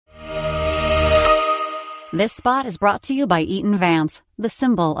This spot is brought to you by Eaton Vance, the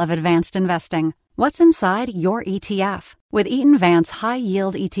symbol of advanced investing. What's inside your ETF? With Eaton Vance High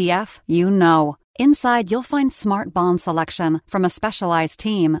Yield ETF, you know. Inside, you'll find smart bond selection from a specialized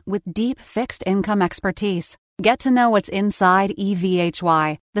team with deep fixed income expertise. Get to know what's inside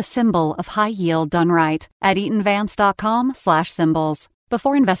EVHY, the symbol of high yield done right, at eatonvance.com/symbols.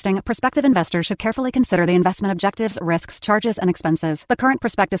 Before investing, prospective investors should carefully consider the investment objectives, risks, charges, and expenses. The current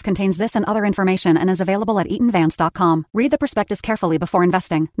prospectus contains this and other information and is available at eatonvance.com. Read the prospectus carefully before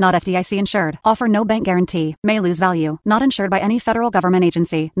investing. Not FDIC insured. Offer no bank guarantee. May lose value. Not insured by any federal government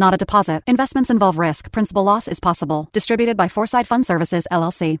agency. Not a deposit. Investments involve risk. Principal loss is possible. Distributed by Foreside Fund Services,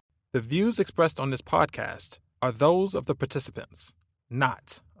 LLC. The views expressed on this podcast are those of the participants,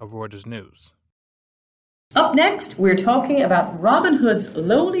 not of Reuters News. Up next, we're talking about Robinhood's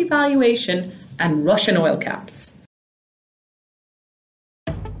lowly valuation and Russian oil caps.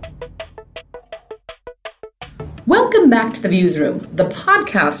 Welcome back to the Viewsroom, the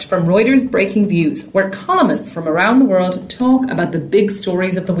podcast from Reuters Breakingviews, where columnists from around the world talk about the big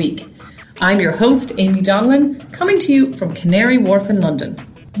stories of the week. I'm your host, Amy Donnellan, coming to you from Canary Wharf in London.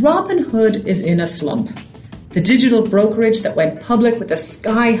 Robinhood is in a slump. The digital brokerage that went public with a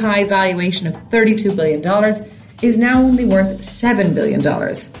sky-high valuation of $32 billion is now only worth $7 billion.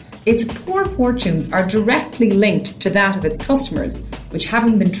 Its poor fortunes are directly linked to that of its customers, which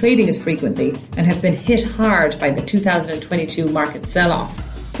haven't been trading as frequently and have been hit hard by the 2022 market sell-off.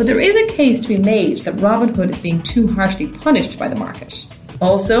 But there is a case to be made that Robinhood is being too harshly punished by the market.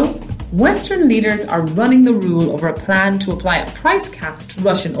 Also, Western leaders are running the rule over a plan to apply a price cap to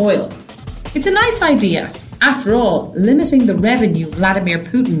Russian oil. It's a nice idea. After all, limiting the revenue Vladimir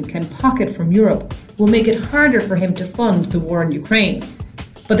Putin can pocket from Europe will make it harder for him to fund the war in Ukraine.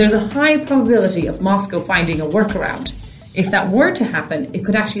 But there's a high probability of Moscow finding a workaround. If that were to happen, it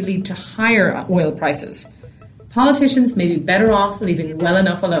could actually lead to higher oil prices. Politicians may be better off leaving well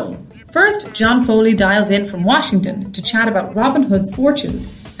enough alone. First, John Foley dials in from Washington to chat about Robinhood's fortunes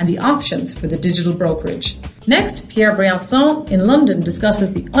and the options for the digital brokerage. Next, Pierre Briançon in London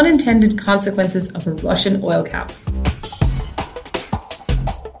discusses the unintended consequences of a Russian oil cap.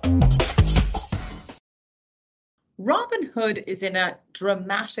 Robinhood is in a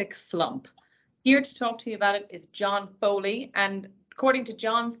dramatic slump. Here to talk to you about it is John Foley, and according to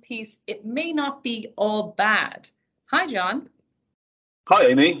John's piece, it may not be all bad. Hi, John. Hi,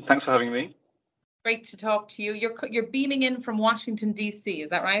 Amy. Thanks for having me. Great to talk to you. You're beaming in from Washington, D.C., is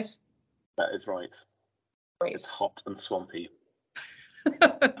that right? That is right. Great. It's hot and swampy.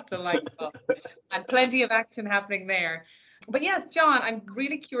 Delightful. And plenty of action happening there. But yes, John, I'm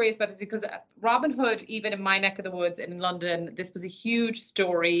really curious about this because Robinhood, even in my neck of the woods in London, this was a huge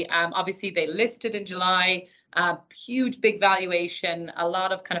story. Obviously, they listed in July, huge, big valuation, a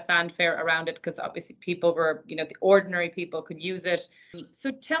lot of kind of fanfare around it because obviously people were, the ordinary people could use it. So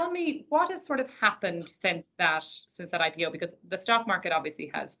tell me what has sort of happened since that IPO, because the stock market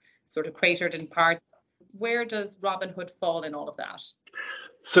obviously has sort of cratered in parts. Where does Robinhood fall in all of that?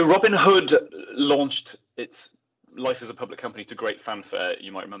 So Robinhood launched its life as a public company to great fanfare.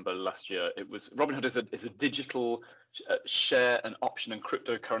 You might remember last year. Robinhood is a digital share and option and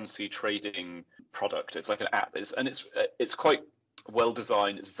cryptocurrency trading product. It's like an app. It's quite well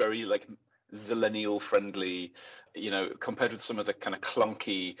designed. It's very like zillennial friendly. Compared with some of the kind of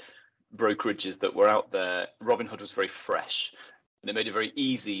clunky brokerages that were out there, Robinhood was very fresh. And it made it very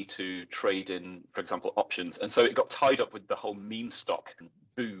easy to trade in, for example, options. And so it got tied up with the whole meme stock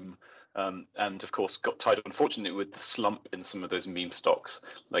boom. And of course, got tied up, unfortunately, with the slump in some of those meme stocks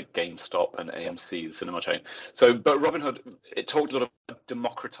like GameStop and AMC, the cinema chain. But Robinhood, it talked a lot about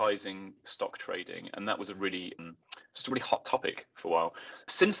democratizing stock trading. And that was just a really hot topic for a while.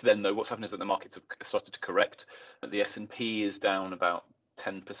 Since then, though, what's happened is that the markets have started to correct. The S&P is down about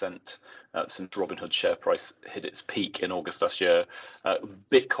 10% since Robinhood's share price hit its peak in August last year.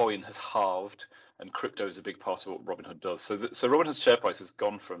 Bitcoin has halved, and crypto is a big part of what Robinhood does. So Robinhood's share price has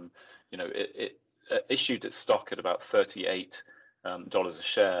gone from, it issued its stock at about $38 a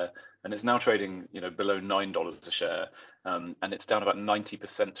share, and it's now trading, below $9 a share, and it's down about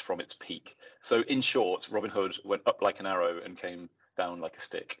 90% from its peak. So in short, Robinhood went up like an arrow and came down like a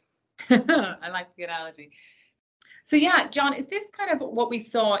stick. I like the analogy. So yeah, John, is this kind of what we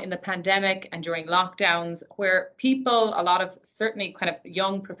saw in the pandemic and during lockdowns, where people, a lot of certainly kind of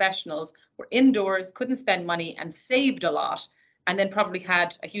young professionals, were indoors, couldn't spend money and saved a lot, and then probably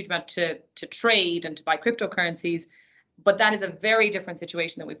had a huge amount to trade and to buy cryptocurrencies? But that is a very different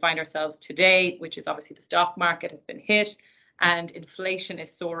situation that we find ourselves today, which is obviously the stock market has been hit and inflation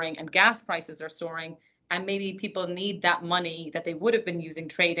is soaring and gas prices are soaring. And maybe people need that money that they would have been using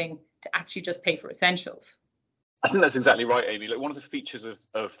trading to actually just pay for essentials. I think that's exactly right, Amy. Like, one of the features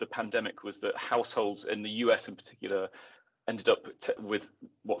of the pandemic was that households in the US in particular ended up with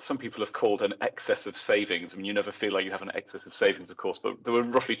what some people have called an excess of savings. I mean, you never feel like you have an excess of savings, of course, but there were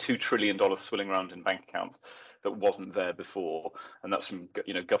roughly $2 trillion swirling around in bank accounts that wasn't there before, and that's from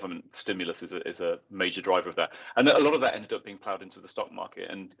government stimulus is a major driver of that. And a lot of that ended up being ploughed into the stock market.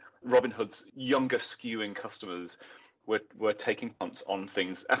 And Robinhood's younger skewing customers were taking punts on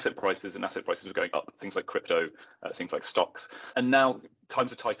things, asset prices were going up, things like crypto, things like stocks. And now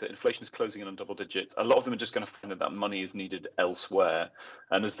times are tighter, inflation is closing in on double digits. A lot of them are just going to find that money is needed elsewhere.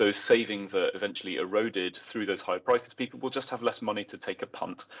 And as those savings are eventually eroded through those higher prices, people will just have less money to take a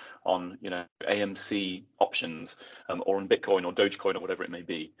punt on, AMC options, or on Bitcoin or Dogecoin or whatever it may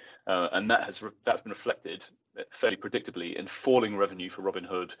be. And that's been reflected fairly predictably in falling revenue for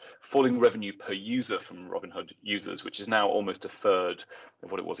Robinhood, falling revenue per user from Robinhood users, which is now almost a third of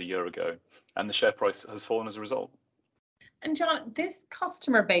what it was a year ago. And the share price has fallen as a result. And John, this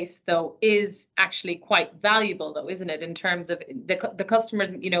customer base, though, is actually quite valuable, though, isn't it? In terms of the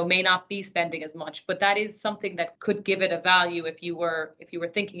customers, may not be spending as much, but that is something that could give it a value if you were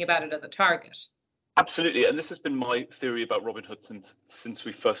thinking about it as a target. Absolutely, and this has been my theory about Robinhood since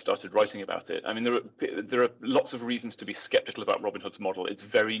we first started writing about it. I mean, there are lots of reasons to be skeptical about Robinhood's model. It's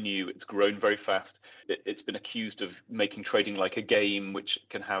very new, it's grown very fast. It's been accused of making trading like a game, which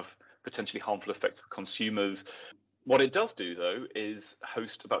can have potentially harmful effects for consumers. What it does do, though, is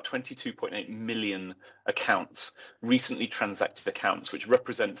host about 22.8 million accounts, recently transacted accounts, which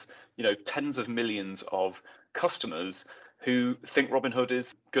represents, tens of millions of customers who think Robinhood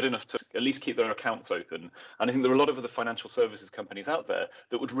is good enough to at least keep their accounts open. And I think there are a lot of other financial services companies out there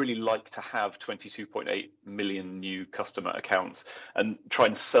that would really like to have 22.8 million new customer accounts and try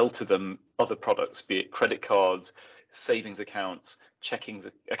and sell to them other products, be it credit cards, savings accounts, checking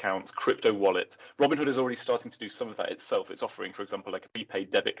accounts, crypto wallets. Robinhood is already starting to do some of that itself. It's offering, for example, like a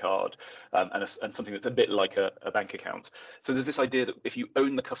prepaid debit card and something that's a bit like a bank account. So there's this idea that if you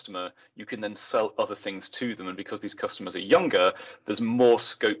own the customer, you can then sell other things to them. And because these customers are younger, there's more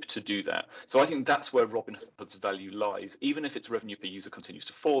scope to do that. So I think that's where Robinhood's value lies. Even if its revenue per user continues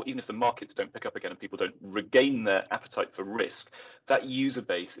to fall, even if the markets don't pick up again and people don't regain their appetite for risk, that user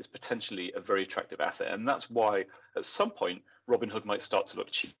base is potentially a very attractive asset. And that's why at some point, Robinhood might start to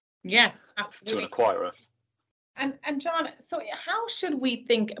look cheap. Yes, absolutely. To an acquirer. And John, so how should we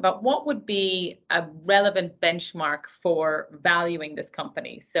think about what would be a relevant benchmark for valuing this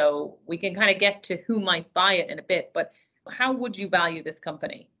company? So we can kind of get to who might buy it in a bit, but how would you value this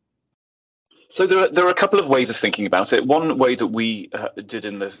company? So there are a couple of ways of thinking about it. One way that we did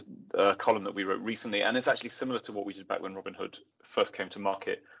in the column that we wrote recently, and it's actually similar to what we did back when Robinhood first came to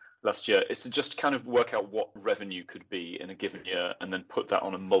market last year, is to just kind of work out what revenue could be in a given year and then put that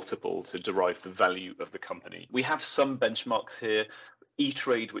on a multiple to derive the value of the company. We have some benchmarks here.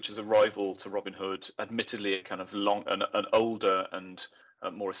 E-Trade, which is a rival to Robinhood, admittedly a kind of an older and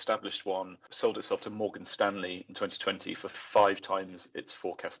more established one, sold itself to Morgan Stanley in 2020 for 5 times its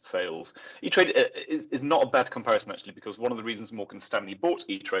forecast sales. E-Trade is not a bad comparison, actually, because one of the reasons Morgan Stanley bought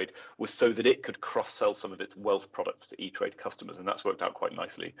E-Trade was so that it could cross-sell some of its wealth products to E-Trade customers, and that's worked out quite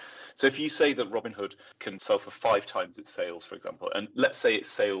nicely. So if you say that Robinhood can sell for 5 times its sales, for example, and let's say its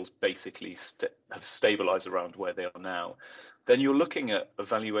sales basically have stabilized around where they are now, then you're looking at a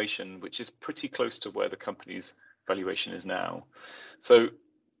valuation which is pretty close to where the company's valuation is now. So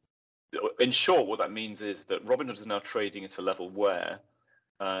in short, what that means is that Robinhood is now trading at a level where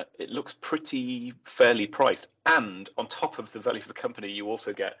it looks pretty fairly priced. And on top of the value of the company, you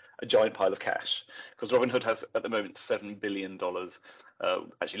also get a giant pile of cash, because Robinhood has at the moment $7 billion,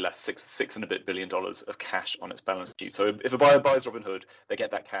 actually less, six and a bit billion dollars of cash on its balance sheet. So if a buyer buys Robinhood, they get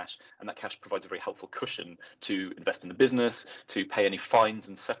that cash, and that cash provides a very helpful cushion to invest in the business, to pay any fines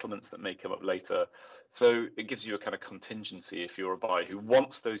and settlements that may come up later. So it gives you a kind of contingency if you're a buyer who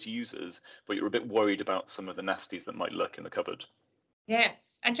wants those users, but you're a bit worried about some of the nasties that might lurk in the cupboard.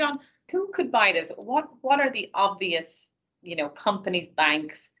 Yes. And John, who could buy this? What are the obvious, companies,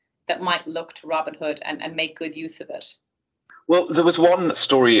 banks that might look to Robinhood and make good use of it? Well, there was one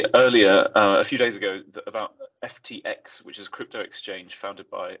story earlier, a few days ago, about FTX, which is a crypto exchange founded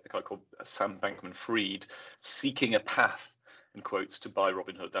by a guy called Sam Bankman-Fried, seeking a path, in quotes, to buy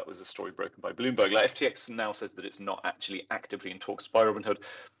Robinhood. That was a story broken by Bloomberg. Like, FTX now says that it's not actually actively in talks to buy Robinhood,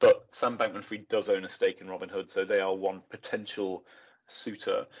 but Sam Bankman-Fried does own a stake in Robinhood, so they are one potential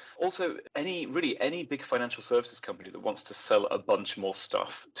suitor. Also, any big financial services company that wants to sell a bunch more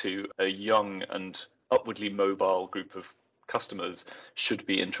stuff to a young and upwardly mobile group of customers should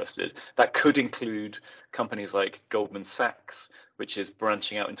be interested. That could include companies like Goldman Sachs, which is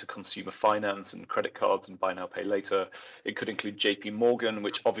branching out into consumer finance and credit cards and buy now, pay later. It could include JP Morgan,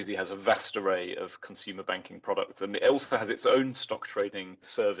 which obviously has a vast array of consumer banking products. And it also has its own stock trading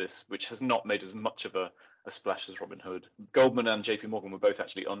service, which has not made as much of a splash as Robinhood. Goldman and JP Morgan were both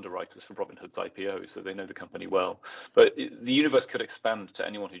actually underwriters for Robinhood's IPO, so they know the company well. But the universe could expand to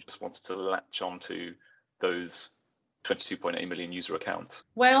anyone who just wants to latch onto those 22.8 million user accounts.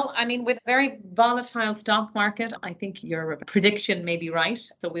 Well, I mean, with a very volatile stock market, I think your prediction may be right.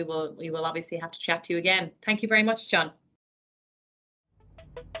 So we will obviously have to chat to you again. Thank you very much, John.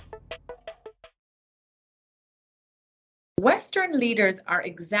 Western leaders are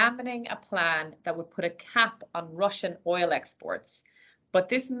examining a plan that would put a cap on Russian oil exports, but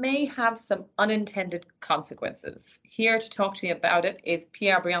this may have some unintended consequences. Here to talk to me about it is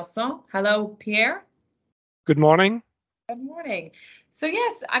Pierre Briançon. Hello, Pierre. Good morning. Good morning. So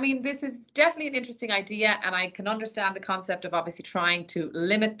yes, I mean, this is definitely an interesting idea, and I can understand the concept of obviously trying to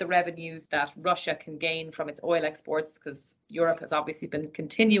limit the revenues that Russia can gain from its oil exports, because Europe has obviously been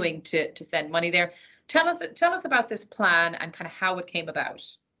continuing to send money there. Tell us about this plan and kind of how it came about.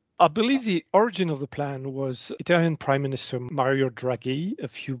 I believe the origin of the plan was Italian Prime Minister Mario Draghi a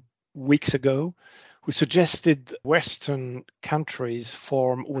few weeks ago, who suggested Western countries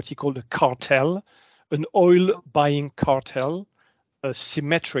form what he called a cartel, an oil buying cartel,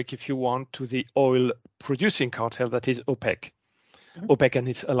 symmetric, if you want, to the oil producing cartel that is OPEC, OPEC and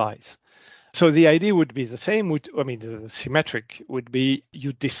its allies. So the idea would be the same. The symmetric would be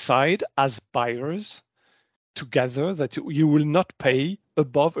you decide as buyers together that you will not pay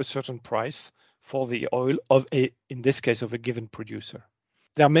above a certain price for the oil in this case, of a given producer.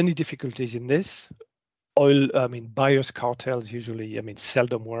 There are many difficulties in this. Buyers cartels usually,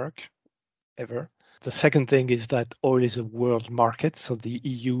 seldom work, ever. The second thing is that oil is a world market, so the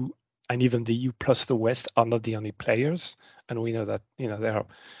EU and even the EU plus the West are not the only players, and we know that there are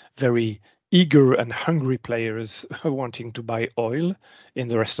very eager and hungry players wanting to buy oil in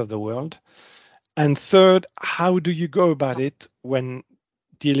the rest of the world. And third, how do you go about it when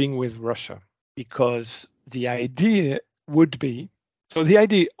dealing with Russia? Because the idea would be, so the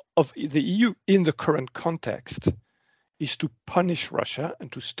idea of the EU in the current context is to punish Russia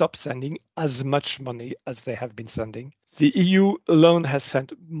and to stop sending as much money as they have been sending. The EU alone has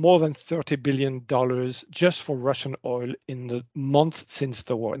sent more than $30 billion just for Russian oil in the month since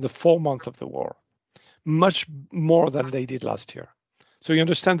the war, in the 4 months of the war, much more than they did last year. So you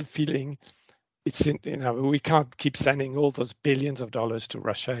understand the feeling. We can't keep sending all those billions of dollars to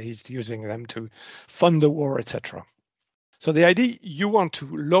Russia. He's using them to fund the war, etc. So the idea, you want to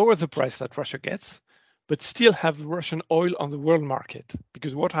lower the price that Russia gets, but still have Russian oil on the world market.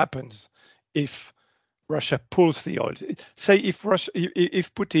 Because what happens if Russia pulls the oil? Say if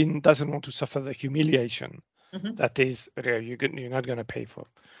Putin doesn't want to suffer the humiliation that is, you're not going to pay for.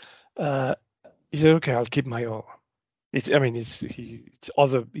 He said, okay, I'll keep my oil. It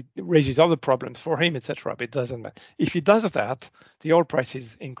raises other problems for him, etc. But it doesn't matter. If he does that, the oil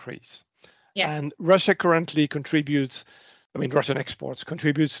prices increase. Yes. And Russia currently Russian exports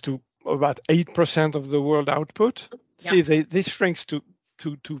contributes to about 8% of the world output. Yeah. See, this shrinks to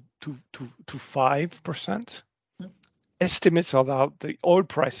 5%. Estimates are that the oil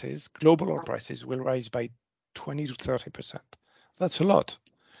prices, global oil prices, will rise by 20 to 30%. That's a lot.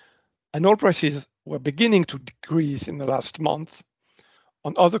 And oil prices were beginning to decrease in the last month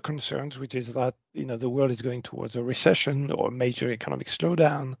on other concerns, which is that the world is going towards a recession or a major economic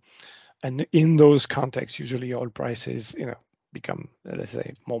slowdown. And in those contexts, usually oil prices, become, let's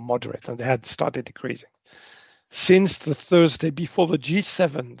say, more moderate, and they had started decreasing. Since the Thursday before the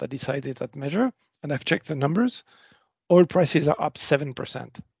G7 that decided that measure, and I've checked the numbers, oil prices are up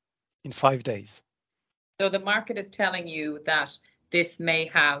 7% in 5 days. So the market is telling you that this may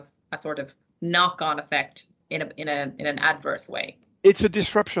have a sort of knock-on effect in an adverse way. It's a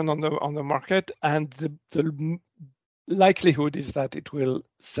disruption on the market, and the likelihood is that it will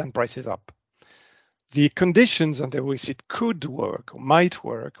send prices up. The conditions under which it could work or might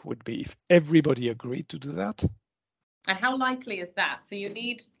work would be if everybody agreed to do that. And how likely is that? So you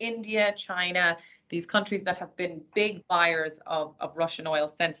need India, China, these countries that have been big buyers of Russian oil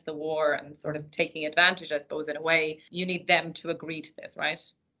since the war and sort of taking advantage, I suppose, in a way. You need them to agree to this, right?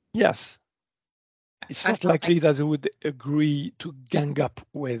 Yes. It's not likely that they would agree to gang up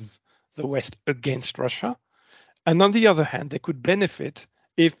with the West against Russia. And on the other hand, they could benefit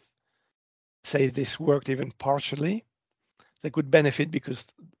if, say, this worked even partially. They could benefit because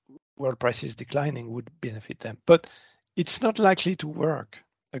world prices declining would benefit them. But it's not likely to work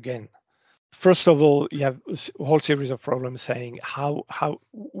again. First of all, you have a whole series of problems saying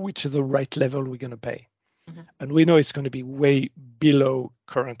which is the right level we're going to pay. Mm-hmm. And we know it's going to be way below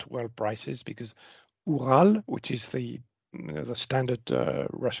current world prices because Ural, which is the standard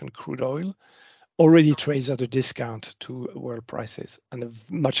Russian crude oil, already trades at a discount to world prices and a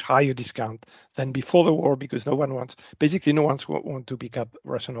much higher discount than before the war because no one wants to pick up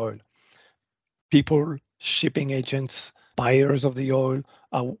Russian oil. People, shipping agents, buyers of the oil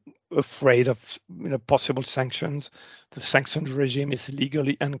are afraid of possible sanctions. The sanctions regime is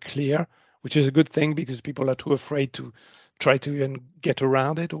legally unclear, which is a good thing because people are too afraid to try to even get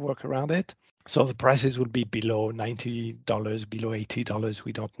around it or work around it. So the prices will be below $90, below $80.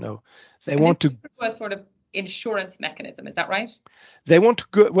 We don't know. They want to a sort of insurance mechanism. Is that right? They want to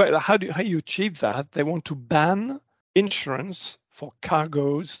go. Well, how you achieve that? They want to ban insurance for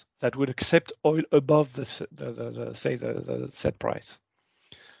cargoes that would accept oil above the set price.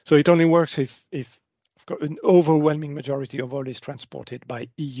 So it only works if an overwhelming majority of oil is transported by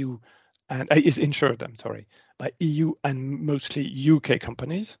EU and is insured. By EU and mostly UK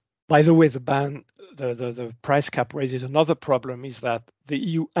companies. By the way, the price cap raises another problem is that the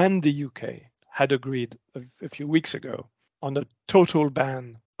EU and the UK had agreed a few weeks ago on a total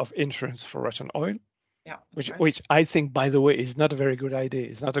ban of insurance for Russian oil, which I think, by the way, is not a very good idea.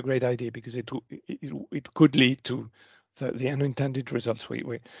 It's not a great idea because it could lead to the unintended results.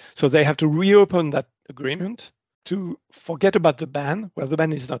 So they have to reopen that agreement to forget about the ban. Well, the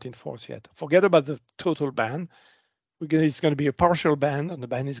ban is not in force yet. Forget about the total ban. It's going to be a partial ban, and the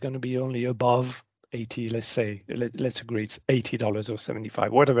ban is going to be only above 80, let's say. Let's agree it's $80 or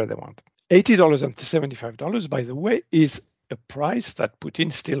 75, whatever they want. $80 and $75, by the way, is a price that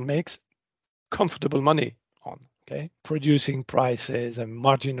Putin still makes comfortable money on. Okay, producing prices and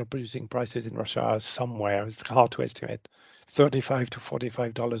marginal producing prices in Russia are somewhere, it's hard to estimate, $35 to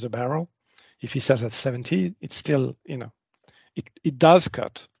 $45 a barrel. If he sells at 70, it's still, it does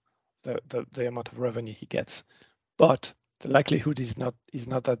cut the amount of revenue he gets. But the likelihood is not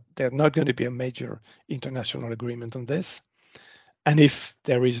that there's not going to be a major international agreement on this. And if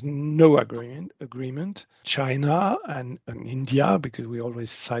there is no agreement, China and India, because we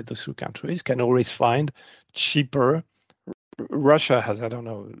always cite those two countries, can always find cheaper. Russia has, I don't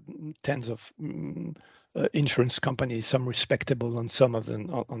know, tens of insurance companies, some respectable and some of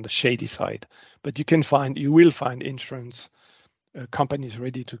them on the shady side. But you will find insurance companies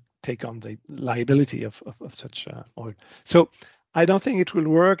ready to take on the liability of such oil. So I don't think it will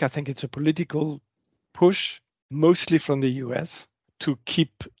work. I think it's a political push, mostly from the US, to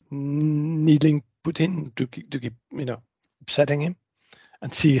keep needling Putin, to keep upsetting him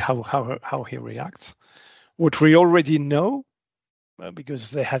and see how he reacts. What we already know,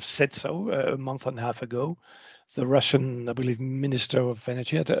 because they have said so a month and a half ago, the Russian, I believe, Minister of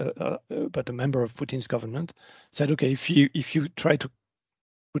Energy, but a member of Putin's government, said, okay, if you try to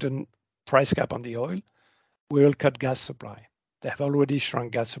put a price cap on the oil, we'll cut gas supply. They have already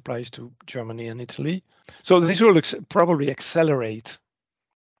shrunk gas supplies to Germany and Italy. So this will probably accelerate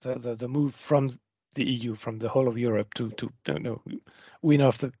the move from the EU, from the whole of Europe to wean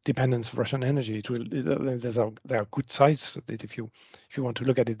off the dependence of Russian energy. There are good sides to it if you want to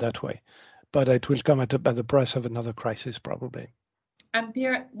look at it that way. But it will come at the price of another crisis, probably. And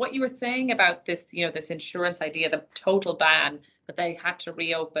Pierre, what you were saying about this, this insurance idea, the total ban, that they had to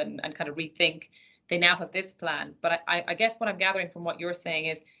reopen and kind of rethink. They now have this plan. But I guess what I'm gathering from what you're saying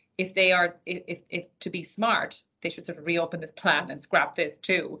is if to be smart, they should sort of reopen this plan and scrap this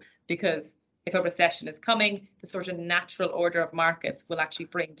too, because if a recession is coming, the sort of natural order of markets will actually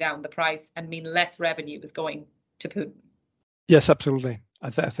bring down the price and mean less revenue is going to Putin. Yes, absolutely. I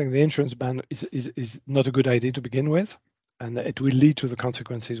think the insurance ban is not a good idea to begin with, and it will lead to the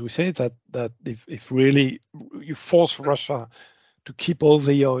consequences. We say that if really you force Russia to keep all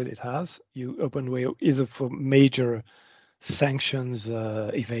the oil it has, you open way either for major sanctions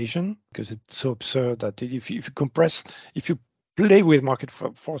evasion, because it's so absurd that if you play with market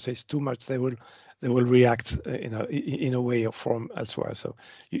forces too much, they will react in a way or form elsewhere. So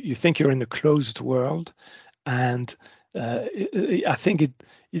you think you're in a closed world, and I think it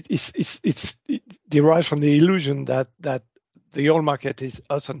derives from the illusion that the oil market is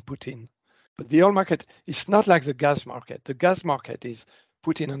us and Putin. But the oil market is not like the gas market. The gas market is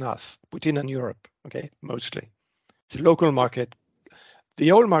Putin and us, Putin and Europe, okay, mostly. It's a local market.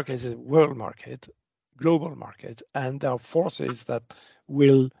 The oil market is a world market, global market, and there are forces that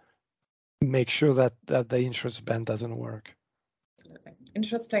will make sure that the insurance ban doesn't work. Absolutely.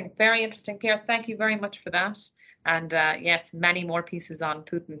 Interesting. Very interesting. Pierre, thank you very much for that. And yes, many more pieces on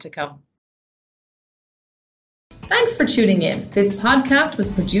Putin to come. Thanks for tuning in. This podcast was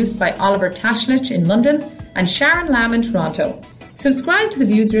produced by Oliver Tashlich in London and Sharon Lamb in Toronto. Subscribe to The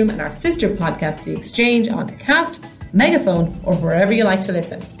Viewsroom and our sister podcast, The Exchange, on Cast, Megaphone, or wherever you like to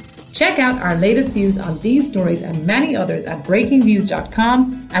listen. Check out our latest views on these stories and many others at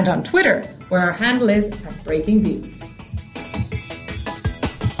breakingviews.com and on Twitter, where our handle is @breakingviews.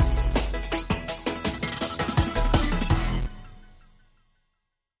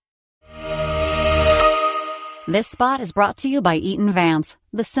 This spot is brought to you by Eaton Vance,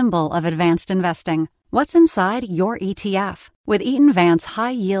 the symbol of advanced investing. What's inside your ETF? With Eaton Vance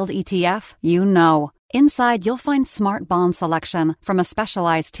High Yield ETF, you know. Inside, you'll find smart bond selection from a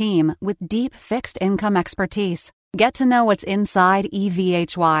specialized team with deep fixed income expertise. Get to know what's inside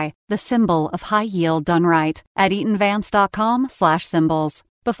EVHY, the symbol of high yield done right, at eatonvance.com/symbols.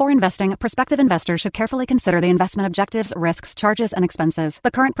 Before investing, prospective investors should carefully consider the investment objectives, risks, charges, and expenses. The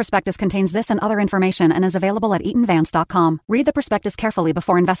current prospectus contains this and other information and is available at eatonvance.com. Read the prospectus carefully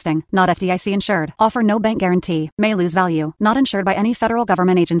before investing. Not FDIC insured. Offer no bank guarantee. May lose value. Not insured by any federal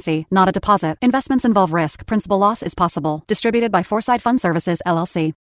government agency. Not a deposit. Investments involve risk. Principal loss is possible. Distributed by Foresight Fund Services, LLC.